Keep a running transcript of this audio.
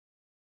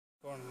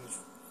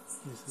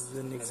This is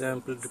an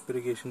example drip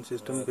irrigation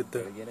system with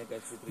the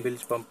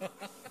bilge pump,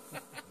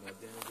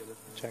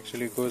 which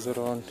actually goes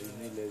around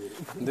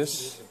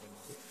this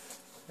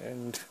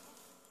and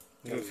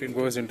it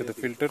goes into the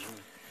filter,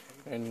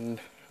 and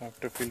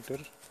after filter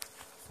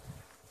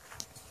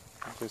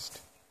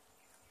just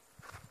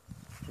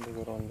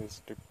goes around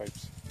these drip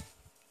pipes.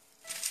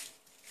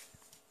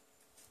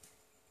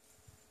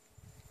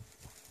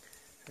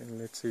 And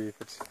let's see if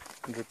it's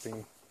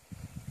dripping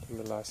till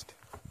the last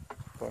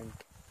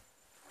point.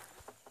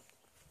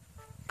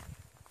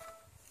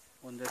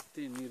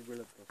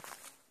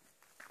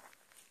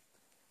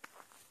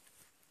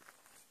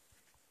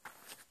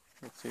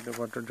 Let's see the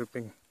water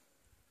dripping.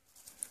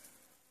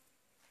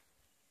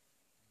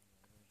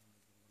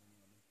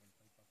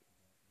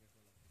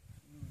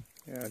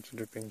 Yeah, it's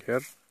dripping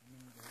here.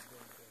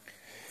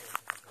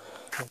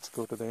 Let's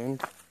go to the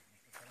end.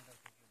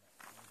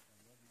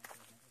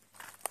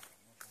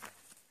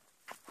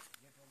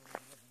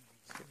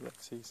 So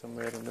let's see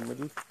somewhere in the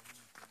middle.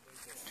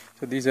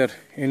 So these are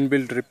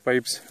inbuilt drip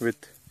pipes with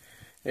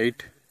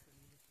 8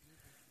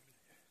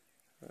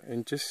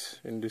 inches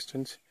in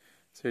distance.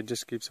 So it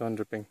just keeps on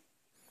dripping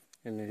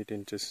in 8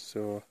 inches. So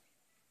you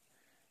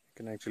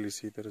can actually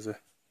see there is a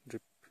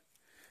drip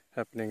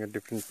happening at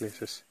different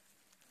places.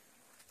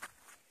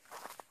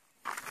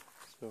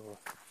 So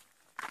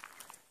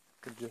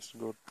it just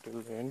go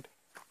till the end.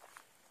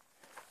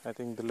 I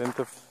think the length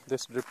of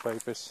this drip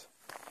pipe is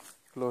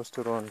close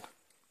to around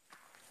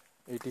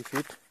 80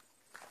 feet.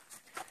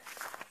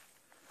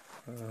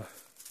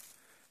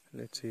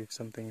 Let's see if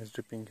something is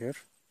dripping here.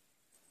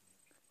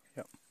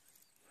 Yeah,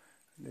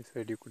 this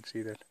side you could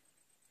see that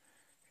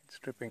it's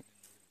dripping.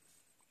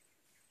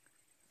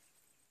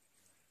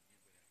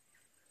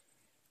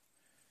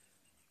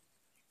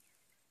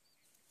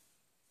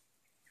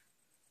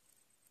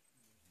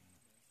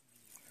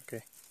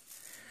 Okay,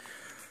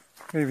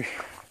 maybe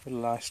the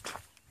last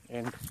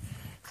end.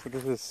 So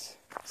this is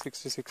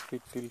 66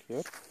 feet till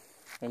here,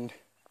 and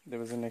there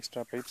was an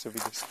extra pipe, so we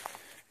just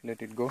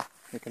let it go.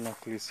 You can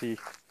actually see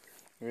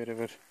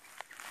wherever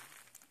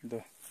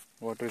the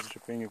water is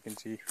dripping, you can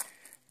see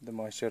the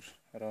moisture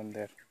around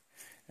there,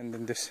 and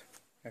then this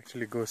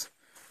actually goes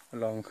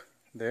along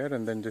there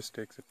and then just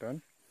takes a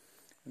turn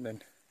and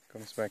then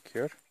comes back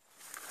here,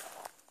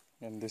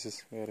 and this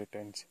is where it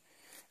ends.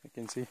 You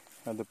can see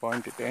at the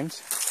point it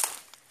ends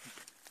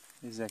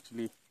is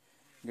actually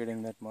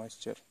getting that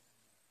moisture.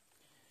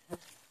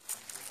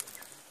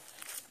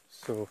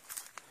 So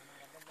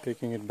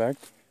taking it back,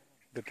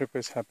 the drip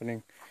is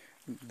happening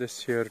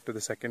this here to the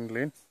second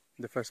lane.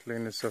 The first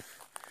lane is of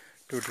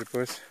 2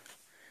 drippers.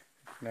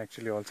 You can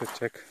actually also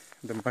check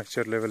the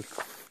moisture level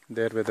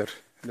there, whether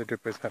the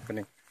drip is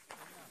happening.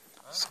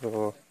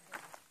 So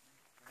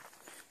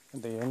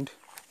at the end,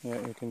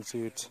 yeah, you can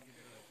see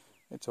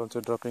it's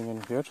also dropping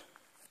in here,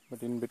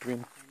 but in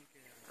between,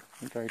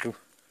 I'll try to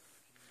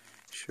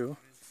show. You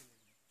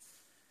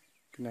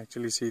can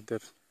actually see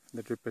that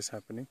the drip is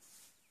happening.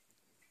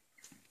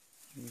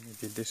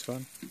 Maybe this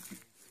one.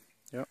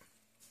 Yeah,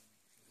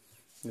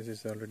 this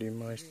is already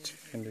moist,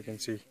 and you can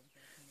see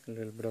a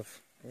little bit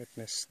of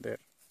wetness there.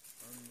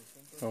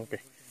 Okay,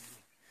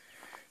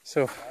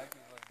 so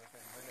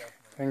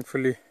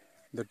thankfully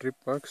the drip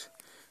works.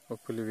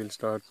 Hopefully we'll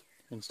start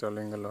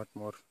installing a lot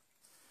more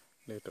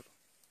later.